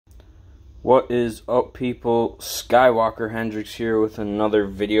What is up, people? Skywalker Hendrix here with another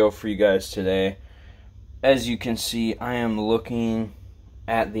video for you guys today. As you can see, I am looking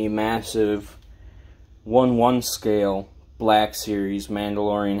at the massive 1/1 scale Black Series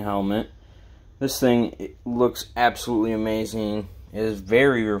Mandalorian helmet. This thing looks absolutely amazing. It is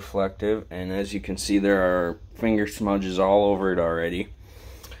very reflective, and as you can see, there are finger smudges all over it already.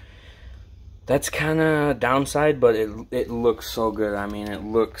 That's kind of downside, but it looks so good. I mean, it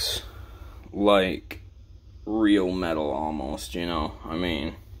looks like real metal almost, you know. I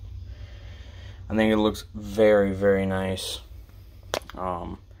mean, I think it looks very, very nice.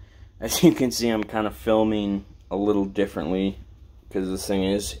 As you can see, I'm kind of filming a little differently because this thing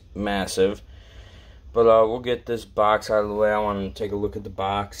is massive. But we'll get this box out of the way. I want to take a look at the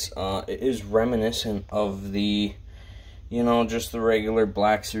box. It is reminiscent of the, you know, just the regular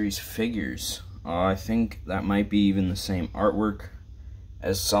Black Series figures. I think that might be even the same artwork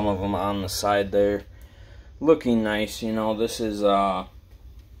as some of them on the side there. Looking nice, you know. This is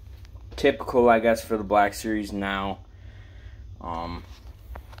typical, I guess, for the Black Series now.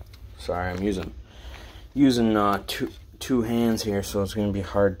 Sorry, I'm using two hands here, so it's gonna be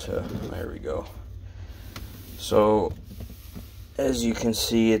hard to. There we go. So, as you can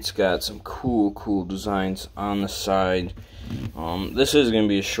see, it's got some cool designs on the side. This is going to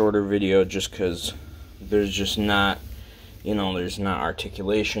be a shorter video just because there's just not, you know, there's not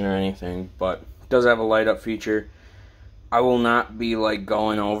articulation or anything, but it does have a light up feature. I will not be like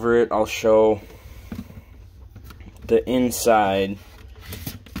going over it. I'll show the inside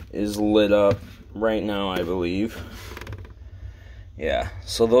is lit up right now, I believe. Yeah,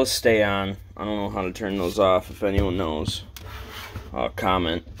 so those stay on. I don't know how to turn those off. If anyone knows,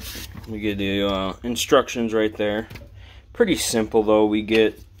 comment. We get the instructions right there. Pretty simple though. We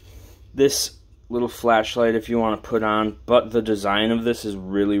get this little flashlight if you want to put on, but the design of this is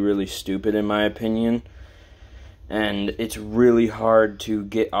really stupid in my opinion. And it's really hard to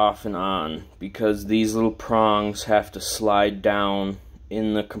get off and on because these little prongs have to slide down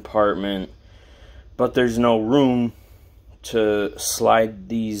in the compartment, but there's no room to slide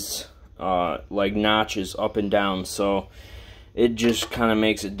these like notches up and down, so it just kind of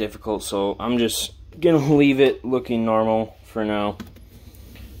makes it difficult. So I'm just gonna leave it looking normal for now,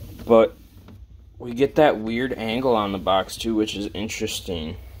 but we get that weird angle on the box too, which is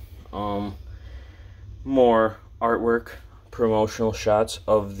interesting. More artwork, promotional shots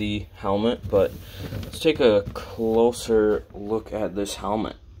of the helmet, but let's take a closer look at this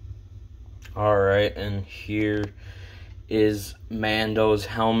helmet. Alright, and here is Mando's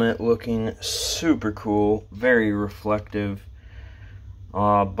helmet, looking super cool, very reflective,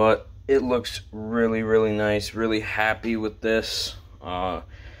 but it looks really nice. Really happy with this.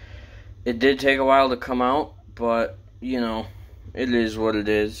 It did take a while to come out, but you know, it is what it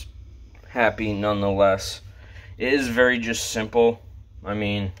is. Happy nonetheless. It is very just simple. I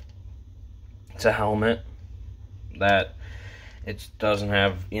mean, it's a helmet that it doesn't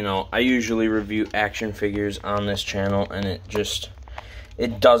have, you know, I usually review action figures on this channel, and it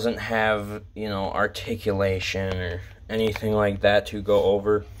doesn't have, you know, articulation or anything like that to go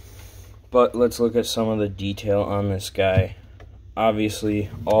over. But let's look at some of the detail on this guy.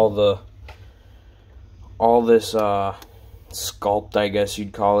 Obviously, all this sculpt, I guess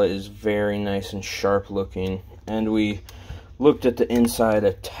you'd call it, is very nice and sharp looking. And we looked at the inside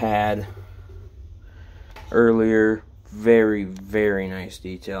a tad earlier. Very nice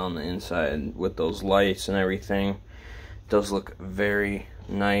detail on the inside with those lights and everything. It does look very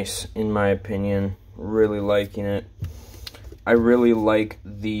nice in my opinion. Really liking it. I really like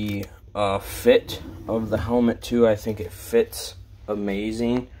the fit of the helmet too. I think it fits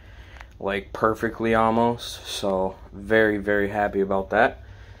amazing, like perfectly almost. So very happy about that.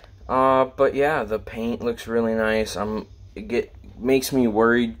 But yeah, the paint looks really nice. It makes me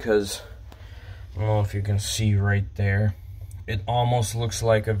worried because I don't know if you can see right there. It almost looks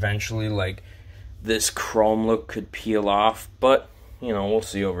like eventually like this chrome look could peel off, but you know, we'll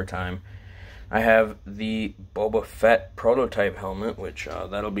see over time. I have the Boba Fett prototype helmet, which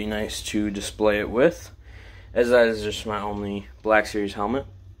that'll be nice to display it with, as that is just my only Black Series helmet.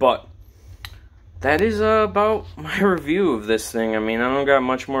 But that is about my review of this thing. I mean, I don't got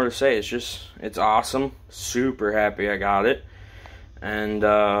much more to say. It's awesome. Super happy I got it. And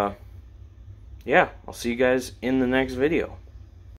yeah, I'll see you guys in the next video.